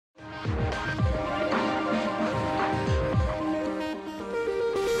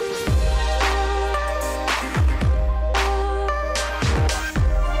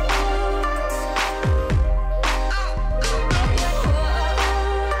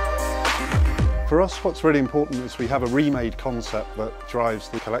For us, what's really important is we have a remade concept that drives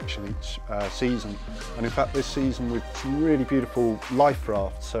the collection each season. And in fact, this season we've some really beautiful life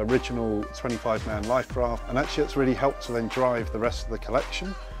rafts, original 25-man life raft, and actually it's really helped to then drive the rest of the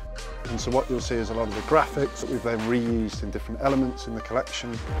collection. And so what you'll see is a lot of the graphics that we've then reused in different elements in the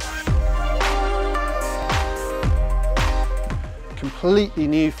collection. Completely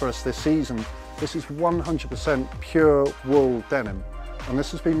new for us this season, this is 100% pure wool denim. And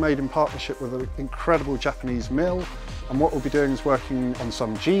this has been made in partnership with an incredible Japanese mill, and what we'll be doing is working on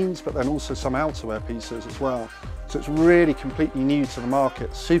some jeans but then also some outerwear pieces as well. So it's really completely new to the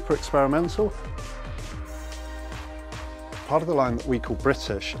market, super experimental. Part of the line that we call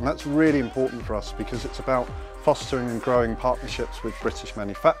British, and that's really important for us because it's about fostering and growing partnerships with British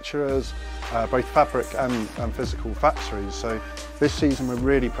manufacturers, both fabric and physical factories. So this season we're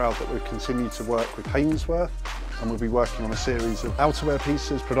really proud that we've continued to work with Hainsworth, and we'll be working on a series of outerwear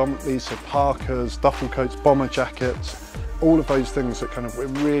pieces predominantly, so parkas, duffel coats, bomber jackets, all of those things that we're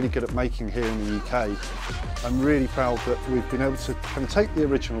really good at making here in the UK. I'm really proud that we've been able to take the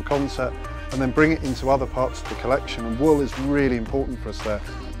original concept and then bring it into other parts of the collection, and wool is really important for us there.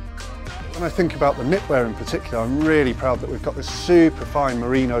 When I think about the knitwear in particular, I'm really proud that we've got this super fine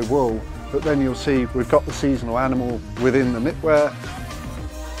merino wool, but then you'll see we've got the seasonal animal within the knitwear.